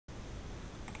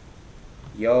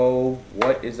Yo,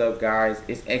 what is up, guys?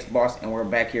 It's X-Boss and we're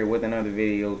back here with another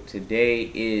video. Today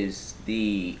is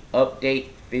the update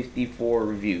 54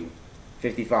 review.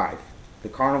 55, the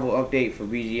carnival update for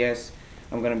BGS.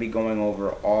 I'm gonna be going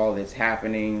over all that's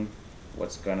happening,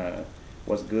 what's good,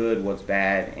 what's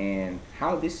bad, and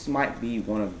how this might be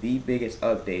one of the biggest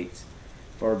updates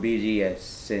for BGS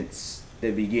since the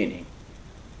beginning.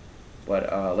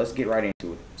 But let's get right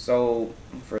into it. So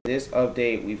for this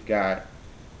update, we've got,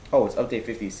 oh, it's update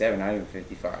 57, not even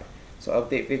 55. So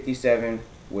update 57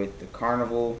 with the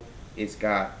carnival. It's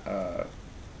got a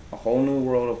whole new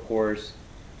world, of course.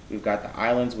 We've got the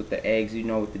islands with the eggs. You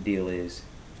know what the deal is.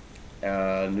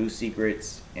 New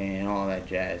secrets and all that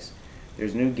jazz.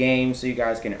 There's new games, so you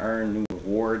guys can earn new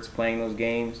rewards playing those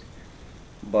games.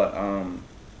 But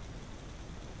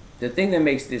the thing that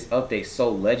makes this update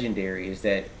so legendary is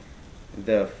that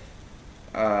the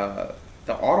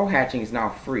auto hatching is now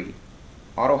free.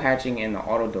 Auto hatching and the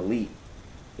auto delete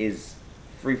is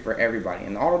free for everybody,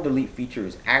 and the auto delete feature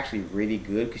is actually really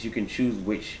good because you can choose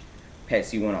which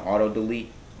pets you want to auto delete.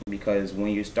 Because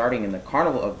when you're starting in the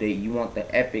carnival update, you want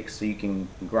the epics so you can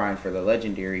grind for the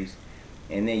legendaries,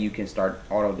 and then you can start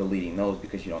auto deleting those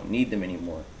because you don't need them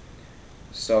anymore.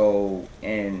 So,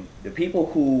 and the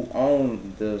people who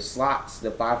own the slots,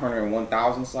 the 500 and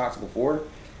 1000 slots before,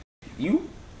 you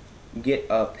get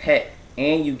a pet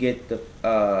and you get the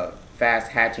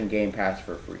fast hatching game pass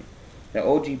for free. The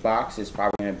OG box is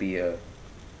probably going to be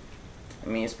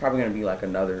it's probably going to be like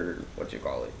another, what you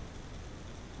call it,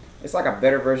 it's like a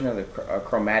better version of the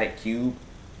chromatic cube,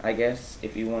 I guess,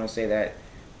 if you want to say that.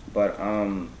 But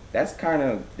that's kind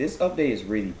of, this update is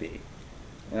really big,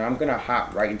 and I'm gonna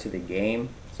hop right into the game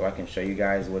so I can show you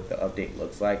guys what the update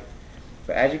looks like.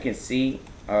 But as you can see,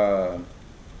 the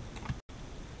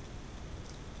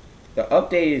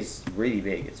update is really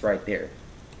big. It's right there.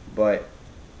 But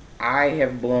I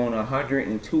have blown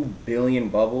 102 billion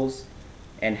bubbles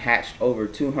and hatched over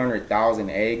 200,000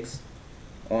 eggs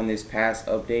on this past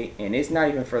update, and it's not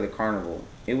even for the carnival.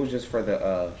 It was just for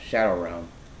the shadow realm.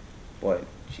 But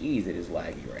jeez, it is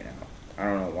laggy right now. I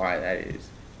don't know why that is.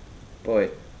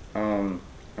 But I'm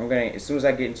gonna, as soon as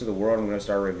I get into the world, I'm gonna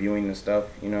start reviewing the stuff,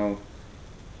 you know.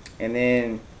 And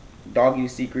then Doggy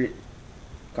Secret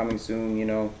coming soon, you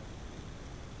know.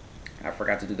 I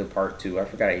forgot to do the part 2. I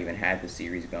forgot I even had the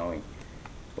series going.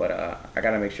 But I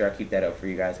gotta make sure I keep that up for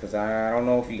you guys, because I don't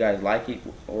know if you guys like it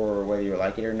or whether you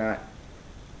like it or not.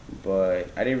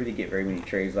 But I didn't really get very many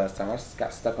trades last time. I just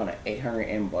got stuck on an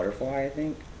 800M butterfly, I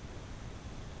think.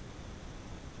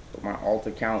 But my alt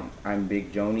account, I'm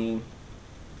Big Joni.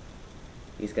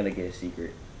 He's gonna get a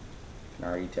secret. I can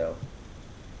already tell.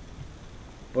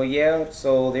 But yeah,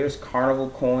 so there's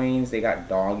carnival coins. They got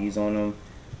doggies on them.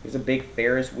 There's a big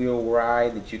Ferris wheel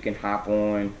ride that you can hop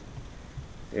on.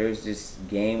 There's this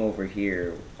game over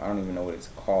here. I don't even know what it's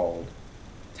called.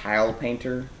 Tile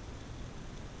Painter.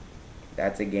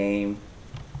 That's a game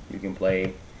you can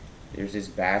play. There's this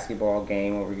basketball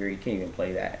game over here. You can't even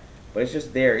play that. But it's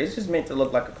just there. It's just meant to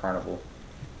look like a carnival.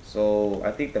 So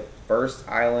I think the first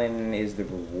island is the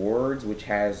rewards, which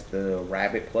has the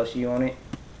rabbit plushie on it.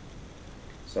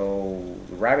 So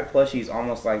the rabbit plushie is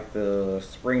almost like the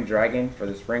spring dragon for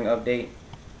the spring update.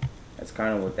 That's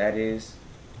kind of what that is.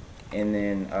 And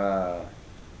then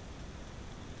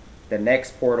the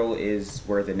next portal is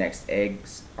where the next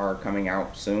eggs are coming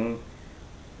out soon.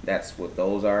 That's what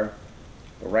those are.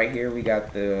 But right here we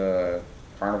got the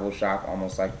carnival shop,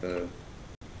 almost like the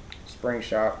spring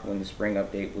shop when the spring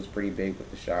update was pretty big with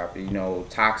the shop. You know,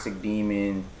 toxic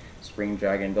demon, spring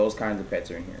dragon, those kinds of pets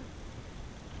are in here.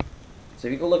 So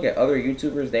if you go look at other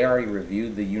YouTubers, they already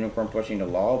reviewed the unicorn pushing the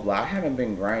law, but I haven't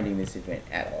been grinding this event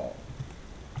at all.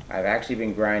 I've actually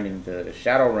been grinding the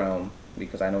Shadow Realm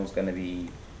because I know it's going to be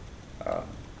that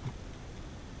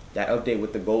update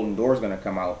with the golden door is going to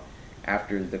come out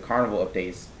after the carnival update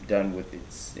is done with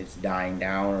its dying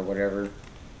down or whatever.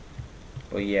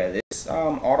 But yeah, this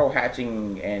auto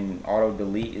hatching and auto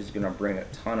delete is going to bring a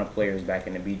ton of players back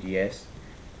into BGS,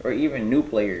 or even new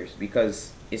players,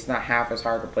 because it's not half as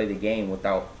hard to play the game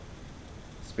without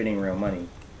spending real money,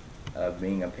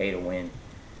 being a pay to win.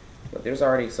 But there's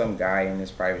already some guy in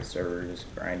this private server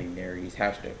just grinding there. He's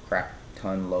hatched a crap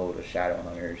ton load of shadow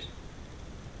hunters.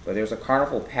 But there's a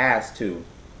carnival pass too.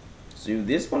 So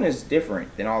this one is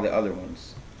different than all the other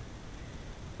ones.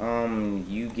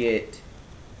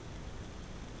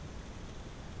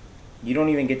 You don't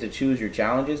even get to choose your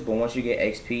challenges, but once you get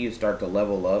XP, you start to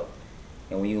level up.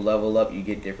 And when you level up, you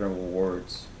get different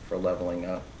rewards for leveling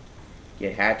up. You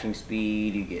get hatching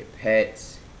speed, you get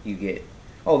pets, you get...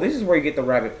 Oh, this is where you get the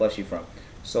rabbit plushie from.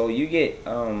 So you get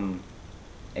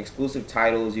exclusive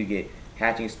titles, you get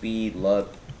hatching speed, luck,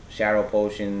 shadow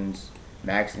potions,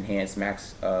 max enhance,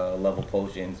 max level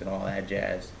potions, and all that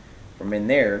jazz from in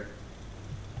there.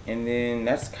 And then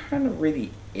that's kind of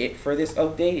really it for this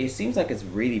update. It seems like it's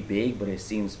really big, but it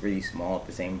seems really small at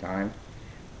the same time.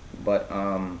 But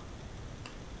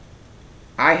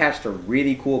I hatched a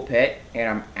really cool pet, and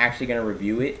I'm actually gonna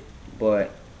review it.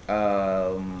 But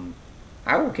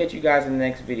I will catch you guys in the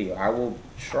next video. I will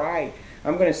try.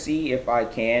 I'm gonna see if I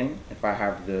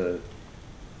have the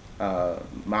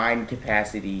mind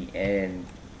capacity and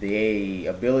the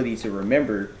ability to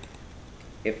remember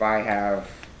if I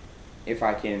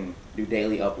can do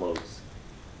daily uploads.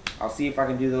 I'll see if I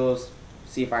can do those,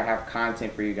 see if I have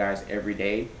content for you guys every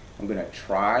day. I'm gonna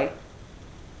try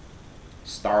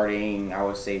starting, I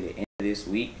would say, the end of this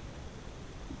week.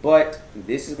 But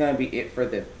this is gonna be it for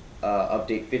the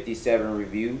update 57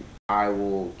 review. I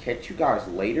will catch you guys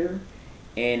later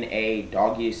in a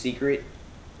doggy secret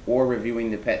or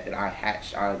reviewing the pet that I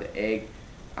hatched out of the egg.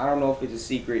 I don't know if it's a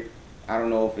secret. I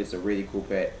don't know if it's a really cool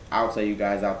pet. I'll tell you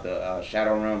guys out the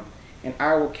Shadow Realm, and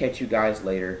I will catch you guys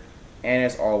later. And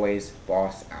as always,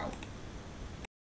 Boss out.